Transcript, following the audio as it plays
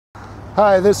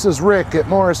Hi, this is Rick at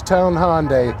Morristown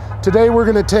Hyundai. Today we're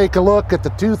going to take a look at the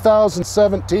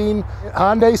 2017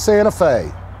 Hyundai Santa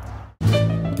Fe.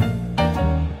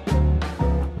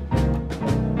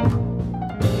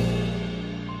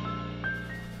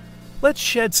 Let's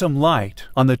shed some light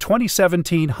on the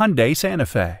 2017 Hyundai Santa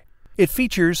Fe. It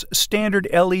features standard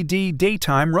LED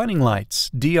daytime running lights,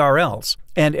 DRLs,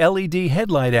 and LED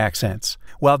headlight accents,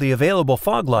 while the available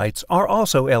fog lights are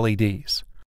also LEDs.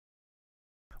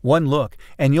 One look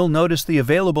and you'll notice the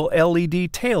available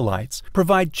LED taillights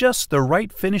provide just the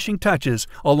right finishing touches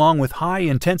along with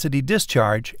high-intensity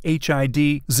discharge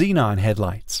HID Xenon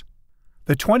headlights.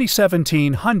 The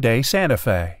 2017 Hyundai Santa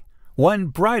Fe. One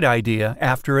bright idea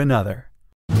after another.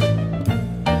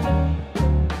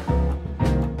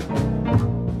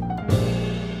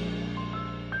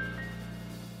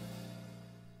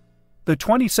 The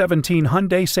 2017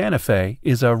 Hyundai Santa Fe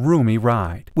is a roomy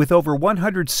ride with over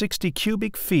 160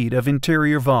 cubic feet of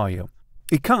interior volume.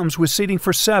 It comes with seating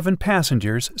for 7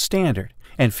 passengers standard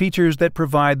and features that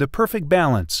provide the perfect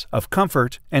balance of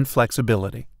comfort and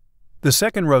flexibility. The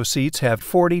second row seats have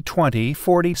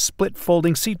 40-20-40 split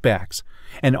folding seat backs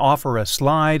and offer a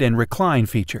slide and recline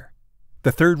feature.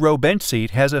 The third row bench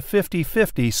seat has a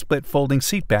 50-50 split folding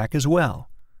seat back as well.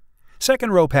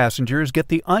 Second row passengers get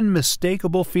the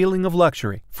unmistakable feeling of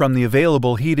luxury from the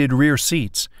available heated rear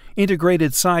seats,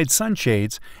 integrated side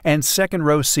sunshades, and second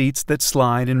row seats that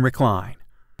slide and recline.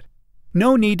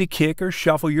 No need to kick or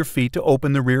shuffle your feet to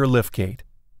open the rear liftgate.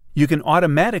 You can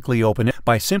automatically open it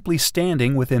by simply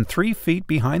standing within 3 feet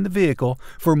behind the vehicle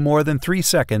for more than 3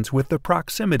 seconds with the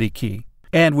proximity key.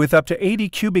 And with up to 80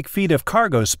 cubic feet of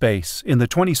cargo space in the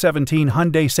 2017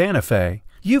 Hyundai Santa Fe,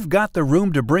 you've got the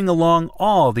room to bring along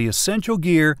all the essential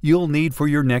gear you'll need for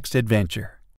your next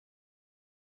adventure.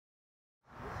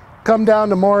 Come down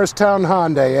to Morristown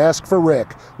Hyundai, ask for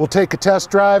Rick. We'll take a test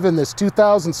drive in this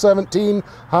 2017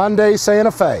 Hyundai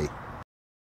Santa Fe.